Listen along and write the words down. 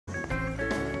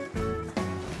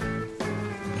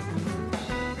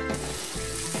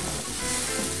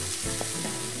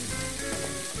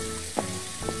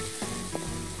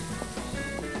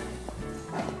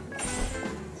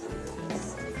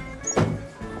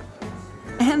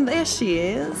And there she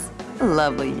is, a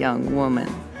lovely young woman.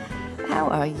 How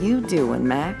are you doing,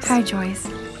 Max? Hi, Joyce.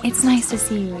 It's nice to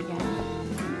see you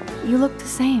again. You look the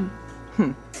same.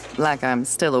 Like I'm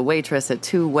still a waitress at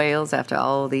Two Whales after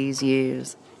all these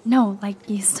years. No, like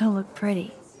you still look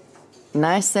pretty.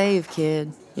 Nice save,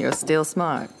 kid. You're still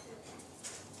smart.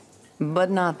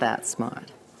 But not that smart.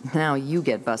 Now you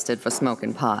get busted for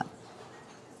smoking pot.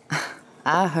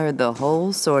 I heard the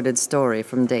whole sordid story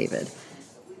from David.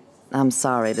 I'm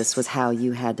sorry this was how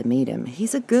you had to meet him.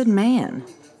 He's a good man,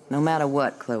 no matter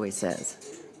what Chloe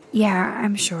says. Yeah,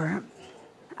 I'm sure.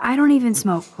 I don't even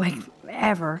smoke, like,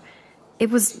 ever. It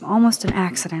was almost an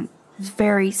accident. It was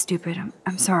very stupid.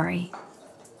 I'm sorry.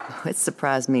 It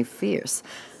surprised me fierce.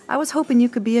 I was hoping you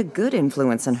could be a good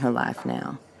influence in her life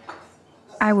now.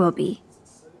 I will be.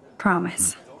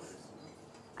 Promise.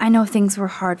 I know things were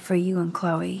hard for you and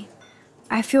Chloe.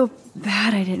 I feel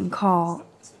bad I didn't call.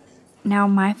 Now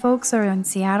my folks are in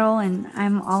Seattle and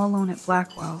I'm all alone at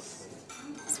Blackwell.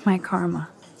 It's my karma.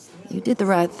 You did the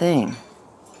right thing.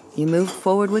 You moved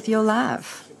forward with your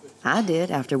life. I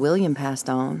did after William passed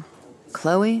on.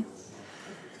 Chloe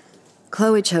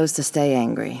chose to stay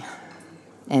angry.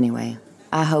 Anyway,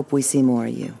 I hope we see more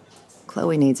of you.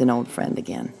 Chloe needs an old friend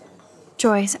again.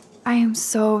 Joyce, I am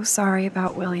so sorry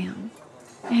about William.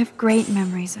 I have great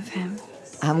memories of him.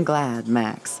 I'm glad,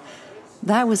 Max.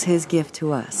 That was his gift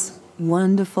to us.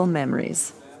 Wonderful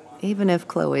memories. Even if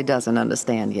Chloe doesn't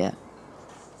understand yet.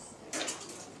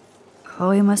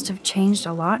 Chloe must have changed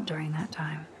a lot during that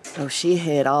time. Oh, she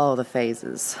hit all the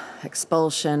phases.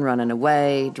 Expulsion, running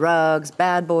away, drugs,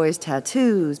 bad boys,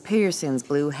 tattoos, piercings,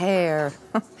 blue hair.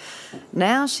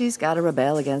 Now she's got to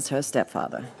rebel against her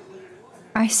stepfather.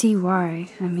 I see why,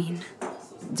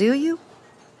 Do you?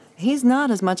 He's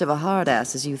not as much of a hard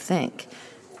ass as you think.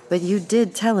 But you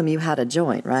did tell him you had a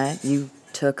joint, right? You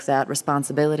took that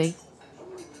responsibility?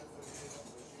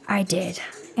 I did.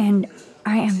 And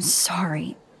I am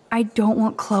sorry. I don't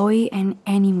want Chloe in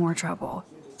any more trouble.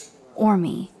 Or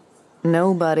me.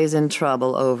 Nobody's in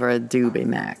trouble over a doobie,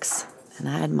 Max. And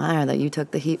I admire that you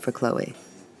took the heat for Chloe.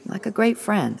 Like a great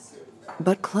friend.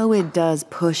 But Chloe does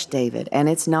push David, and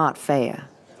it's not fair.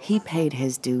 He paid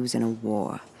his dues in a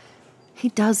war. He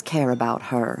does care about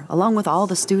her, along with all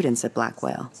the students at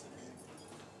Blackwell.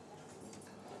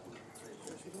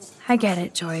 I get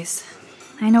it, Joyce.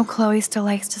 I know Chloe still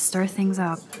likes to stir things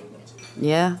up.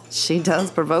 Yeah, she does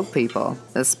provoke people,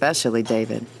 especially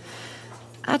David.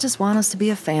 I just want us to be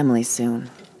a family soon.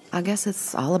 I guess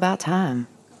it's all about time.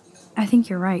 I think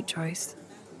you're right, Joyce.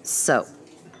 So,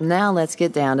 now let's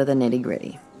get down to the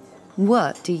nitty-gritty.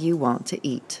 What do you want to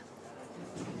eat?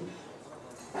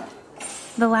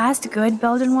 The last good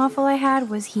Belgian waffle I had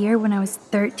was here when I was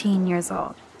 13 years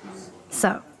old.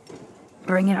 So,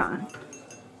 bring it on.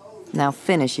 Now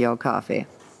finish your coffee.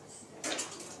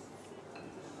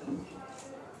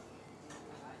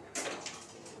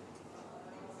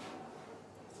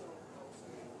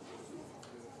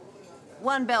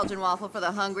 One Belgian waffle for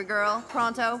the hungry girl.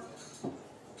 Pronto?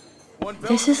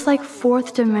 This is like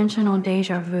fourth dimensional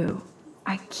deja vu.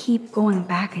 I keep going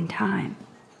back in time.